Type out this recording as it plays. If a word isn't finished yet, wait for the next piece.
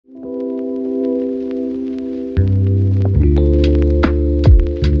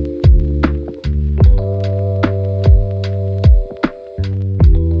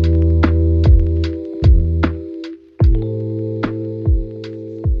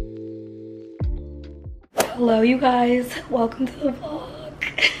Hello you guys, welcome to the vlog.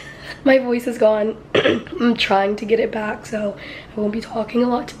 My voice is gone. I'm trying to get it back, so I won't be talking a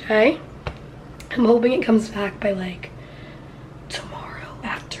lot today. I'm hoping it comes back by like tomorrow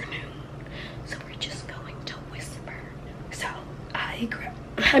afternoon. So we're just going to whisper. So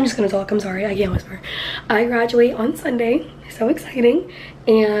I'm just gonna talk, I'm sorry, I can't whisper. I graduate on Sunday, so exciting.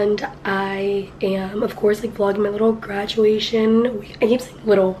 And I am, of course, like vlogging my little graduation week. I keep saying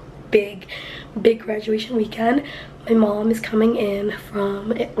little, big graduation weekend. My mom is coming in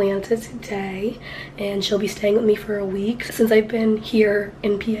from Atlanta today and she'll be staying with me for a week. Since I've been here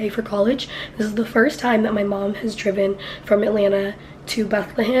in PA for college, this is the first time that my mom has driven from Atlanta to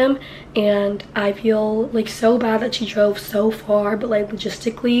Bethlehem, and I feel like so bad that she drove so far, but like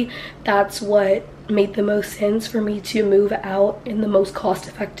logistically that's what made the most sense for me to move out in the most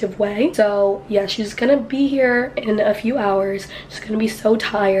cost-effective way. So yeah, she's gonna be here in a few hours. She's gonna be so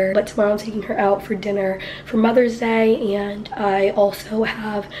tired, but tomorrow I'm taking her out for dinner for Mother's Day, and I also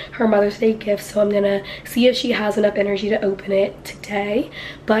have her Mother's Day gift, so I'm gonna see if she has enough energy to open it today.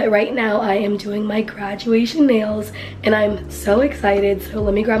 But right now I am doing my graduation nails and I'm so excited, so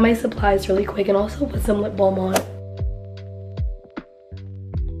let me grab my supplies really quick and also put some lip balm on.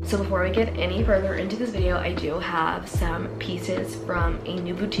 So before we get any further into this video, I do have some pieces from a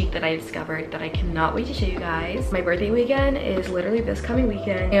new boutique that I discovered that I cannot wait to show you guys. My birthday weekend is literally this coming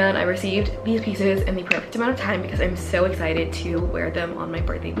weekend, and I received these pieces in the perfect amount of time because I'm so excited to wear them on my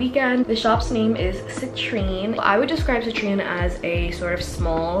birthday weekend. The shop's name is Citrine. I would describe Citrine as a sort of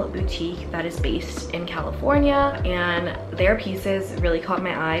small boutique that is based in California, and their pieces really caught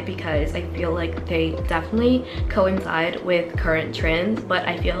my eye because I feel like they definitely coincide with current trends, but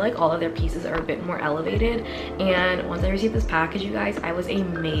I feel like all of their pieces are a bit more elevated. And once I received this package, you guys, I was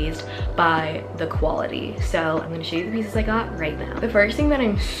amazed by the quality. So I'm gonna show you the pieces I got right now. The first thing that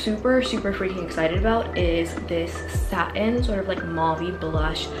I'm super freaking excited about is this satin sort of like mauve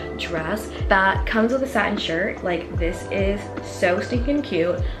blush dress that comes with a satin shirt. Like, this is so stinking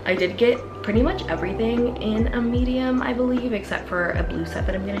cute. I did get pretty much everything in a medium, I believe, except for a blue set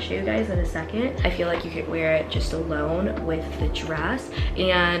that I'm gonna show you guys in a second. I feel like you could wear it just alone with the dress.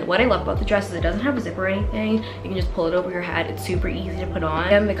 And what I love about the dress is it doesn't have a zip or anything. You can just pull it over your head. It's super easy to put on,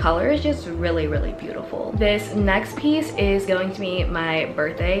 and the color is just really beautiful. This next piece is going to be my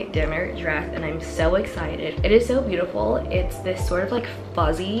birthday dinner dress, and I'm so excited. It is so beautiful. It's this sort of like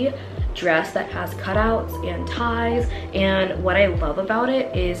fuzzy dress that has cutouts and ties, and what I love about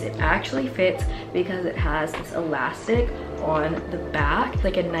it is it actually fits because it has this elastic on the back,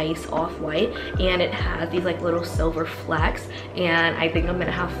 like a nice off-white, and it has these like little silver flecks, and I think I'm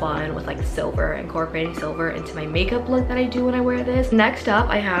gonna have fun with like silver, incorporating silver into my makeup look that I do when I wear this. Next up,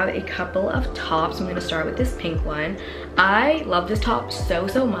 I have a couple of tops. I'm gonna start with this pink one. I love this top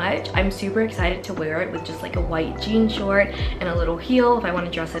so much. I'm super excited to wear it with just like a white jean short and a little heel if I want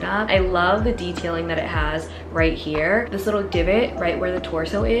to dress it up. I love the detailing that it has right here. This little divot right where the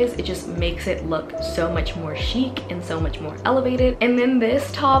torso is, it just makes it look so much more chic and so much more elevated. And then this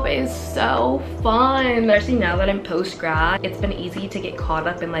top is so fun, especially now that I'm post-grad. It's been easy to get caught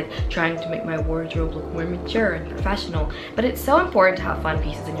up in like trying to make my wardrobe look more mature and professional, but it's so important to have fun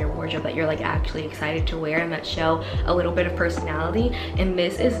pieces in your wardrobe that you're like actually excited to wear and that show a little bit of personality, and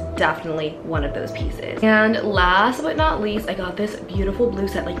this is definitely one of those pieces. And last but not least, I got this beautiful blue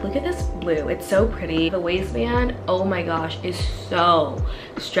set. Like, look at this blue, it's so pretty. The waistband, oh my gosh, is so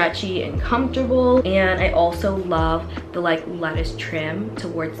stretchy and comfortable, and I also love the like lettuce trim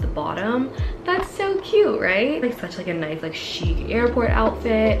towards the bottom. That's so cute, right? Like such like a nice like chic airport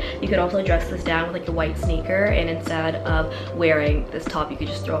outfit. You could also dress this down with like the white sneaker, and instead of wearing this top you could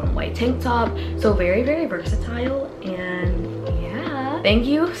just throw on a white tank top. So very versatile. And yeah, thank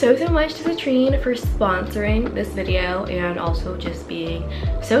you so much to Citrine for sponsoring this video and also just being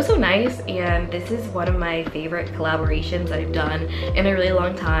so nice. And this is one of my favorite collaborations I've done in a really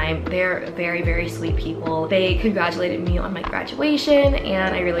long time. They're very sweet people. They congratulated me on my graduation,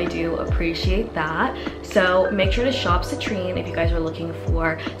 and I really do appreciate that. So make sure to shop Citrine if you guys are looking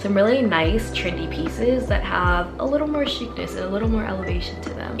for some really nice trendy pieces that have a little more chicness and a little more elevation to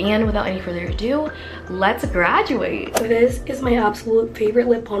them. And without any further ado, let's graduate. This is my absolute favorite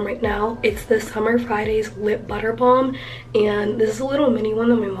lip balm right now. It's the Summer Fridays Lip Butter Balm, and this is a little mini one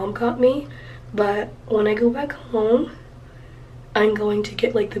that my mom got me, but when I go back home I'm going to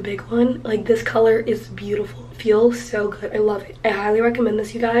get like the big one. Like, this color is beautiful, feels so good. I love it. I highly recommend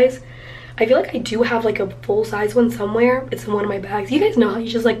this, you guys. I feel like I do have like a full-size one somewhere. It's in one of my bags. You guys know how you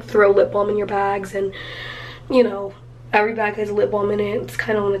just like throw lip balm in your bags, and you know, every bag has a lip balm in it. It's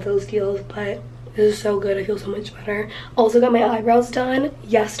kind of one of those deals, but This is so good. I feel so much better. Also got my eyebrows done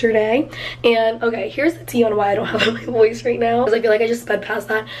yesterday. And okay, here's the tea on why I don't have my voice right now, because I feel like I just sped past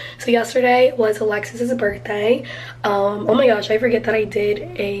that. So yesterday was Alexis's birthday. Oh my gosh, I forget that I did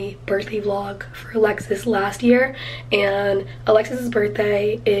a birthday vlog for Alexis last year. And Alexis's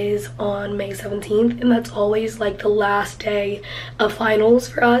birthday is on May 17th. And that's always like the last day of finals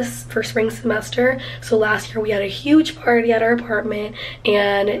for us for spring semester. So last year we had a huge party at our apartment.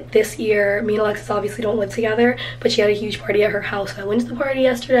 And this year, me and Alexis obviously don't live together, but she had a huge party at her house. So I went to the party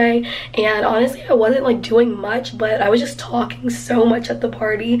yesterday, and honestly I wasn't like doing much, but I was just talking so much at the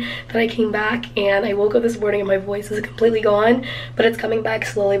party that I came back and I woke up this morning and my voice is completely gone, but it's coming back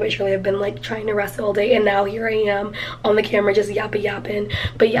slowly but surely. I've been like trying to rest all day, and now here I am on the camera just yapping.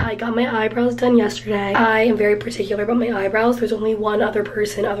 But yeah, I got my eyebrows done yesterday. I am very particular about my eyebrows. There's only one other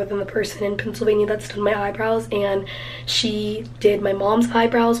person other than the person in Pennsylvania that's done my eyebrows, and she did my mom's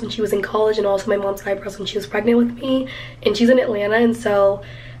eyebrows when she was in college, and also my mom's eyebrows when she was pregnant with me, and she's in Atlanta. And so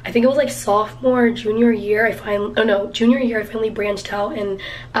I think it was like junior year I finally branched out and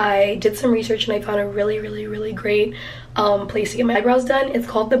I did some research, and I found a really great place to get my eyebrows done. It's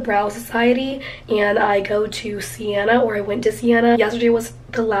called the Brow Society, and I go to Siena, or I went to Siena. Yesterday was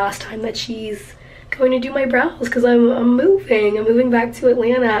the last time that she's going to do my brows, because I'm moving back to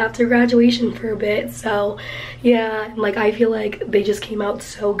Atlanta after graduation for a bit. So yeah, and like I feel like they just came out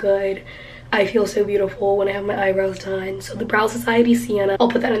so good. I feel so beautiful when I have my eyebrows done. So the Brow Society Siena, I'll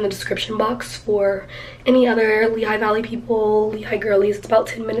put that in the description box for any other Lehigh Valley people, Lehigh girlies. It's about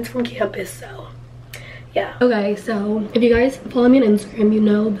 10 minutes from campus, so yeah. Okay, so if you guys follow me on Instagram, you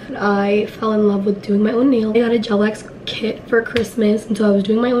know that I fell in love with doing my own nails. I got a Gel X kit for Christmas, and so I was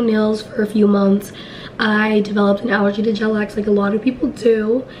doing my own nails for a few months. I developed an allergy to Gel X like a lot of people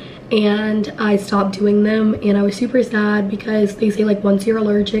do, and I stopped doing them, and I was super sad because they say like once you're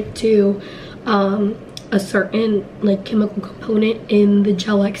allergic to a certain like chemical component in the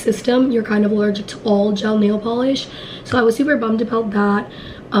Gel X system, you're kind of allergic to all gel nail polish. So I was super bummed about that,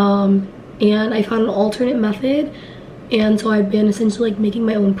 and I found an alternate method, and so I've been essentially like making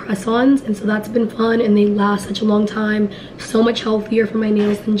my own press-ons, and so that's been fun, and they last such a long time, so much healthier for my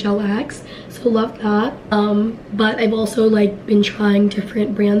nails than Gel X, so love that. But I've also like been trying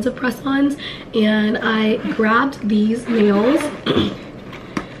different brands of press-ons, and I grabbed these nails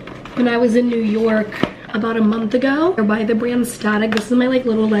when I was in New York about a month ago. They're by the brand Static. This is my like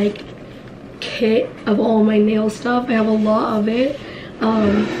little like kit of all my nail stuff. I have a lot of it.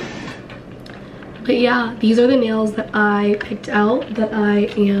 But yeah, these are the nails that I picked out that I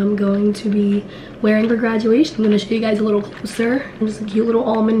am going to be wearing for graduation. I'm going to show you guys a little closer. Just a cute little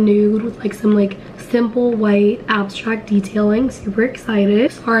almond nude with like some like simple white abstract detailing. Super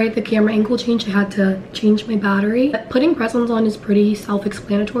excited. Sorry, the camera angle changed. I had to change my battery. But putting press-ons on is pretty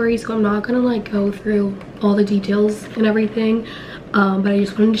self-explanatory, so I'm not going to like go through all the details and everything. But I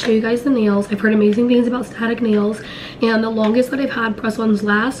just wanted to show you guys the nails. I've heard amazing things about Static nails, and the longest that I've had press-ons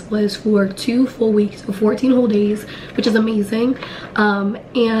last was for 2 full weeks, so 14 whole days, which is amazing.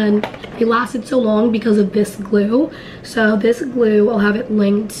 And they lasted so long because of this glue. So this glue, I'll have it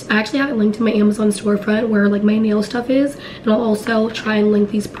linked. I actually have it linked to my Amazon storefront where like my nail stuff is, and I'll also try and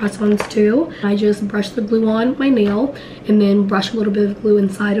link these press-ons too. I just brush the glue on my nail and then brush a little bit of glue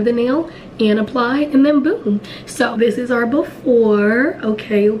inside of the nail and apply, and then boom. So this is our before.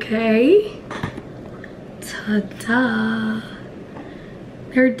 Okay, ta-da,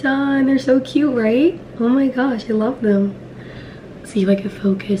 they're done. They're so cute, right? Oh my gosh, I love them. Let's see if I can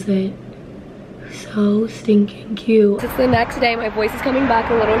focus it. So stinking cute. It's the next day. My voice is coming back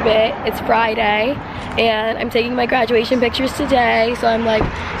a little bit. It's Friday and I'm taking my graduation pictures today, so I'm like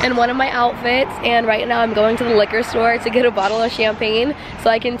in one of my outfits, and right now I'm going to the liquor store to get a bottle of champagne so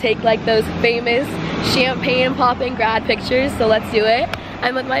I can take like those famous champagne popping grad pictures. So let's do it.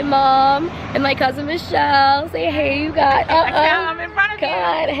 I'm with my mom and my cousin Michelle. Say hey, you guys. I'm in front of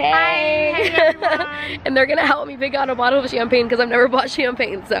God, you. hey. Hi, And they're gonna help me pick out a bottle of champagne because I've never bought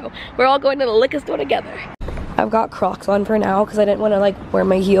champagne. So we're all going to the liquor store together. I've got Crocs on for now because I didn't want to like wear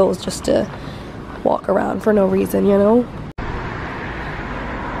my heels just to walk around for no reason, you know?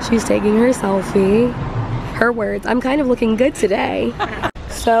 She's taking her selfie. Her words, I'm kind of looking good today.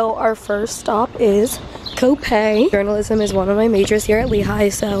 So our first stop is Copay. Journalism is one of my majors here at Lehigh,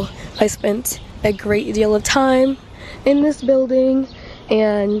 so I spent a great deal of time in this building,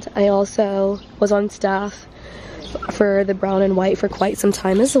 and I also was on staff for the Brown and White for quite some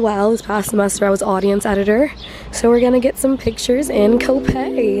time as well. This past semester I was audience editor, so we're gonna get some pictures in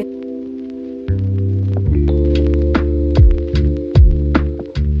Copay.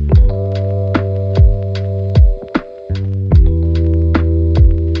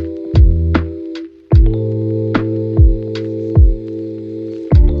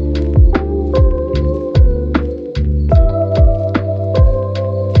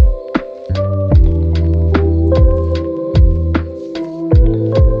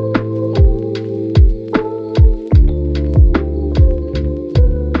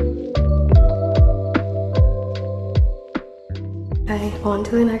 on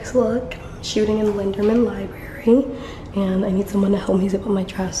to the next look. I'm shooting in Linderman Library, and I need someone to help me zip up my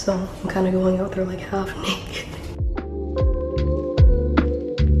dress, so I'm kind of going out there like half naked.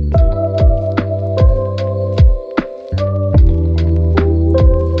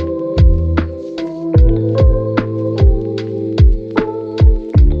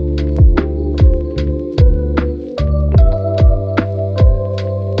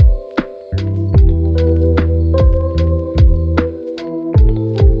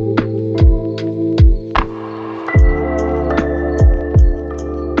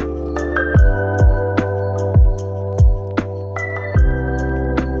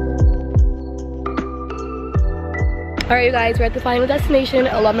 Alright you guys, we're at the final destination,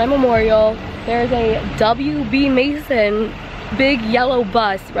 Alumni Memorial. There's a WB Mason big yellow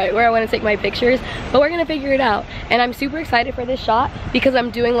bus right where I want to take my pictures, but we're gonna figure it out. And I'm super excited for this shot because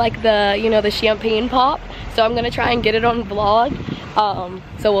I'm doing like the, you know, the champagne pop. So I'm gonna try and get it on vlog.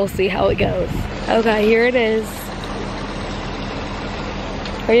 So we'll see how it goes. Okay, here it is.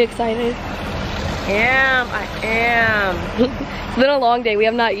 Are you excited? I am. It's been a long day. We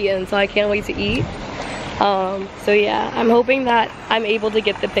have not eaten, so I can't wait to eat. So yeah, I'm hoping that I'm able to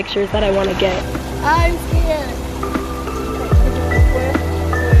get the pictures that I want to get. I'm scared.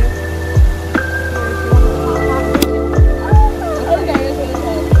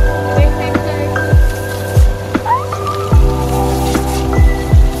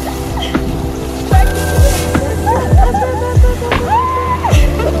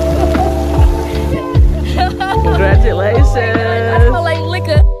 Congratulations. I smell like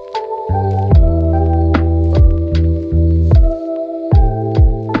liquor.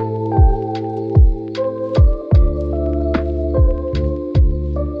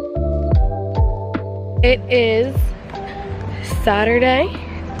 It is Saturday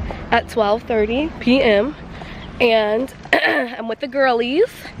at 12:30 p.m. and I'm with the girlies.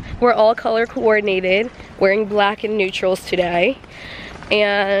 We're all color coordinated, wearing black and neutrals today,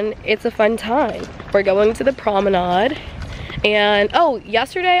 and it's a fun time. We're going to the promenade, and oh,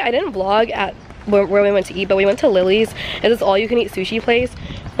 yesterday I didn't vlog at where we went to eat, but we went to Lily's. It's this all-you-can-eat sushi place,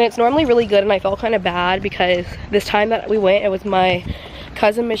 and it's normally really good, and I felt kind of bad because this time that we went, it was my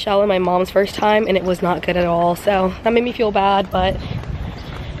cousin Michelle and my mom's first time, and it was not good at all, so that made me feel bad, but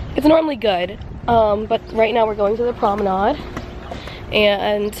it's normally good. But right now we're going to the promenade,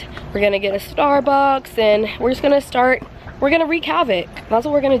 and we're gonna get a Starbucks, and we're just gonna start. We're gonna wreak havoc. That's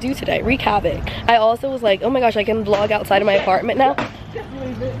what we're gonna do today, wreak havoc. I also was like, oh my gosh, I can vlog outside of my apartment now.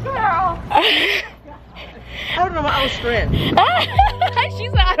 Girl. I don't know my own strength. She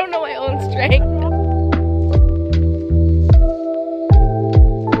said, I don't know my own strength.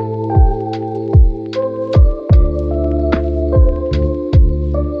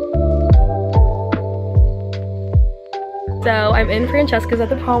 So I'm in Francesca's at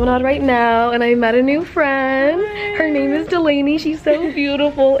the promenade right now, and I met a new friend. Her name is Delaney. She's so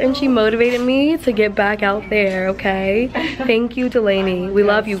beautiful, and she motivated me to get back out there, okay? Thank you, Delaney. We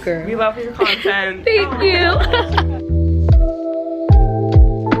love you, girl. We love your content. Thank you.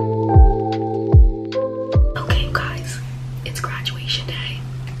 Okay, you guys, it's graduation day.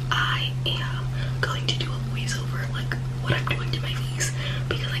 I am going to do a voiceover, like what I'm doing to my face,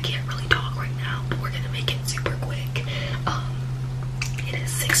 because I can't really talk right now, but we're gonna make it super quick. It is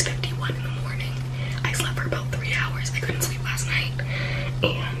 6:51 in the morning. I slept for about 3 hours. I couldn't sleep last night,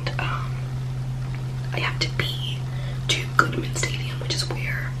 and I have to be to Goodman Stadium, which is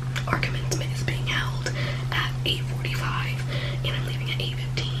where our commencement is being held, at 8:45, and I'm leaving at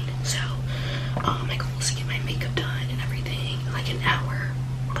 8:15. So my goal is to get my makeup done and everything in like an hour,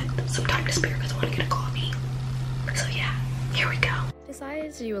 with some time to spare because I want to get a coffee. So yeah, here we go.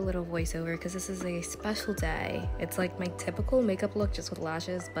 Decided to do a little voiceover because this is a special day. It's like my typical makeup look just with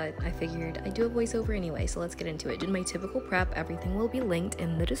lashes, but I figured I'd do a voiceover anyway, so let's get into it. Did my typical prep. Everything will be linked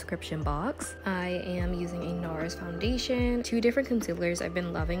in the description box. I am using a NARS foundation, 2 different concealers. I've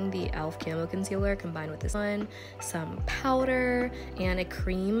been loving the e.l.f. Camo Concealer combined with this one, some powder, and a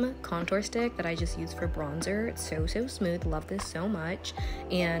cream contour stick that I just use for bronzer. It's so smooth. Love this so much.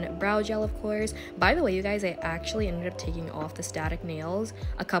 And brow gel, of course. By the way, you guys, I actually ended up taking off the static nails.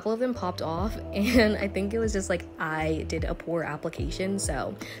 A couple of them popped off, and I think it was just like I did a poor application,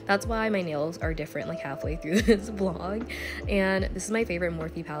 so that's why my nails are different like halfway through this vlog. And this is my favorite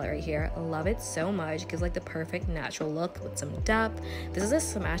Morphe palette right here. I love it so much. It gives like the perfect natural look with some depth. This is a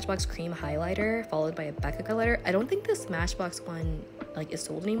Smashbox cream highlighter followed by a Becca highlighter. I don't think the Smashbox one like is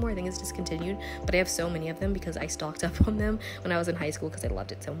sold anymore. I think it's discontinued, but I have so many of them because I stocked up on them when I was in high school because I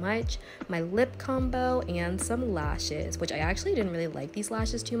loved it so much. My lip combo and some lashes, which I actually didn't really like these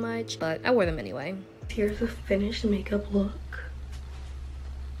lashes too much, but I wore them anyway. Here's the finished makeup look.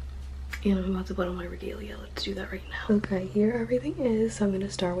 And I'm about to put on my regalia. Let's do that right now. Okay, here everything is. So I'm gonna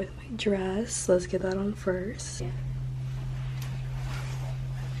start with my dress. Let's get that on first. Yeah.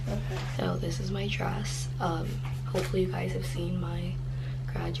 Okay. So this is my dress. Hopefully you guys have seen my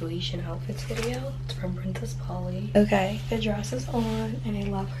graduation outfits video. It's from Princess Polly. Okay, the dress is on and I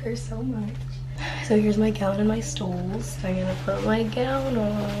love her so much. So here's my gown and my stools. I'm gonna put my gown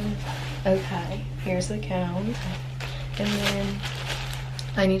on. Okay, here's the gown. And then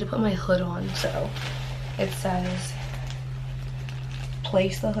I need to put my hood on. So it says,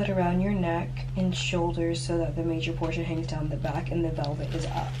 place the hood around your neck and shoulders so that the major portion hangs down the back and the velvet is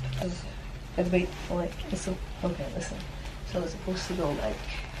up. Okay, listen. So it's supposed to go like,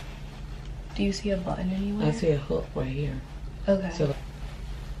 do you see a button anywhere? I see a hook right here. Okay. So,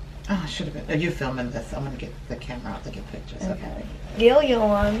 oh, should have been. Are you filming this? I'm gonna get the camera out to get pictures. Okay. Galia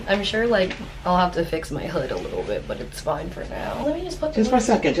on. I'm sure like I'll have to fix my hood a little bit, but it's fine for now. Let me just put. Just for a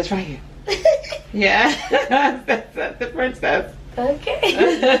second, just right here. Yeah, that's the princess.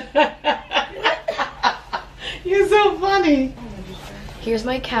 Okay. You're so funny. Here's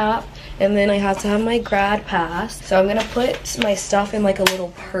my cap. And then I have to have my grad pass. So I'm gonna put my stuff in like a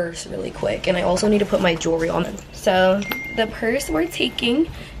little purse really quick. And I also need to put my jewelry on. So the purse we're taking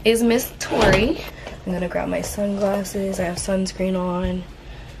is Miss Tori. I'm gonna grab my sunglasses. I have sunscreen on.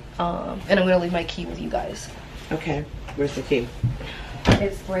 And I'm gonna leave my key with you guys. Okay, where's the key?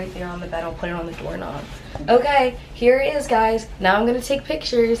 It's right there on the bed. I'll put it on the doorknob. Okay, here it is, guys. Now I'm gonna take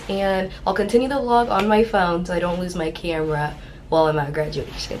pictures and I'll continue the vlog on my phone so I don't lose my camera while I'm at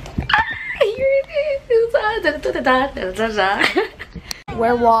graduation. Here it is.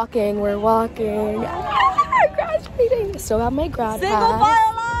 We're walking. Graduating. Still got my grad pass.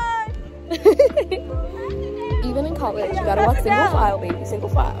 Even in college, you gotta walk single file, baby. Single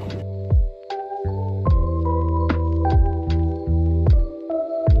file.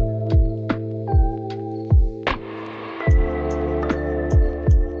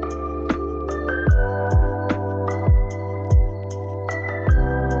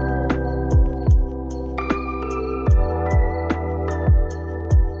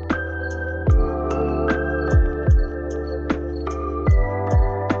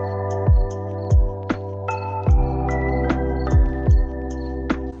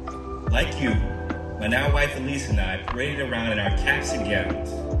 Like you, my now wife Elise and I paraded around in our caps and gowns,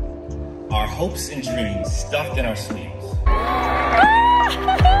 our hopes and dreams stuffed in our sleeves.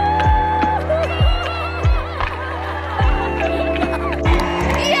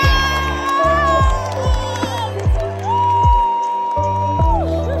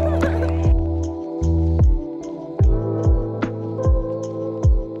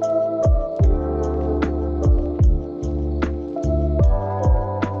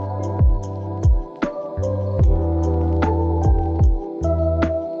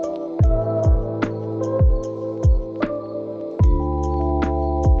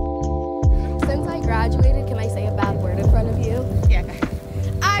 Graduated, can I say a bad word in front of you? Yeah.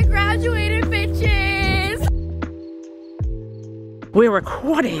 I graduated, bitches! We're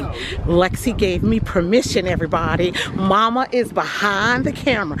recording. Lexi gave me permission, everybody. Mama is behind the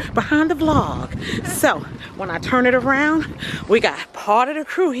camera, behind the vlog. So when I turn it around, we got part of the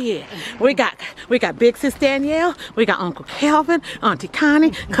crew here. We got Big Sis Danielle, we got Uncle Calvin, Auntie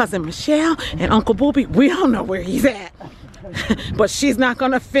Connie, Cousin Michelle, and Uncle Booby. We don't know where he's at. But she's not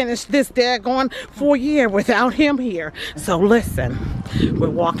gonna finish this daggone 4 year without him here. So listen, we're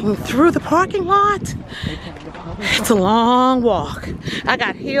walking through the parking lot. It's a long walk. I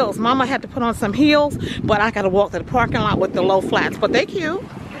got heels. Mama had to put on some heels, but I gotta walk to the parking lot with the low flats. But they cute.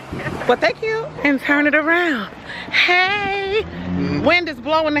 And turn it around. Hey! Wind is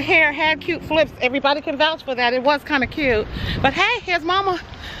blowing the hair, had cute flips. Everybody can vouch for that. It was kind of cute. But hey, here's Mama.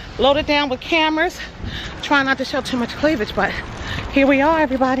 Loaded down with cameras. Trying not to show too much cleavage, but here we are,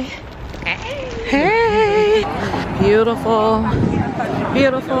 everybody. Hey! Beautiful.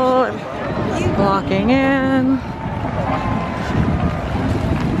 Walking in.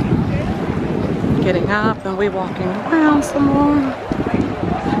 Getting up and we're walking around some more.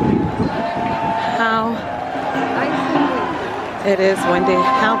 How it is windy.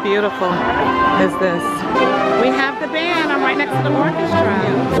 How beautiful is this? We have the band. I'm right next to the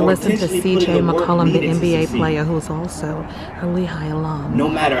orchestra. Listen to CJ McCollum, the NBA player who's also a Lehigh alum, No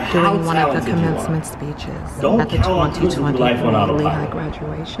matter how doing one of the talented you are, commencement speeches don't at the count on cruising through life on 2023 autopilot. Lehigh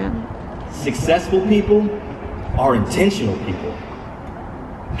graduation. Successful people are intentional people.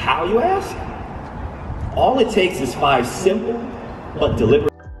 How, you ask? All it takes is 5 simple but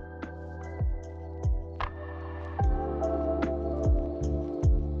deliberate.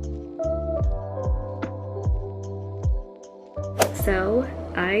 So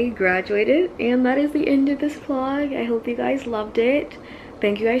I graduated, and that is the end of this vlog. I hope you guys loved it.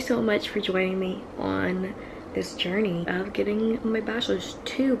 Thank you guys so much for joining me on this journey of getting my bachelor's,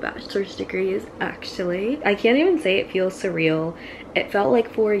 2 bachelor's degrees actually. I can't even say it feels surreal. It felt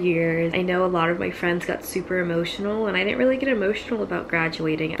like 4 years. I know a lot of my friends got super emotional, and I didn't really get emotional about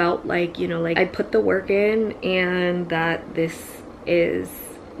graduating. It felt like, you know, like I put the work in and that this is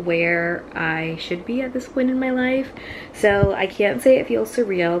where I should be at this point in my life. So I can't say it feels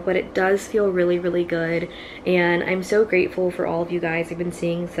surreal, but it does feel really, really good. And I'm so grateful for all of you guys. I've been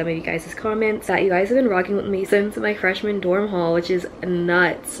seeing some of you guys' comments that you guys have been rocking with me since my freshman dorm hall, which is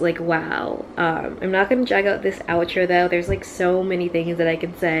nuts. Like, wow. I'm not gonna drag out this outro though. There's like so many things that I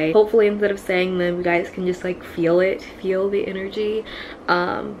can say. Hopefully instead of saying them, you guys can just like feel it, feel the energy.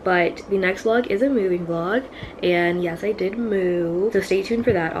 But the next vlog is a moving vlog, and yes, I did move, so stay tuned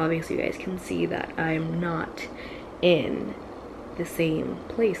for that. Obviously you guys can see that I'm not in the same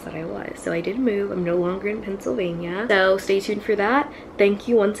place that I was. So I did move. I'm no longer in Pennsylvania, so stay tuned for that. Thank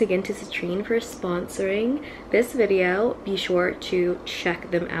you once again to Citrine for sponsoring this video. Be sure to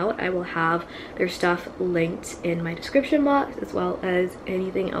check them out. I will have their stuff linked in my description box, as well as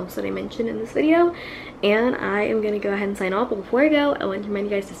anything else that I mentioned in this video. And I am gonna go ahead and sign off, but before I go, I want to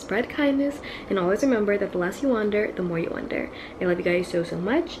remind you guys to spread kindness and always remember that the less you wonder, the more you wonder. I love you guys so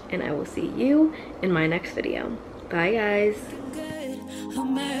much, and I will see you in my next video. Bye guys. I'm good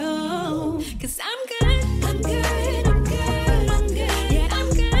on my own, 'cause I'm good.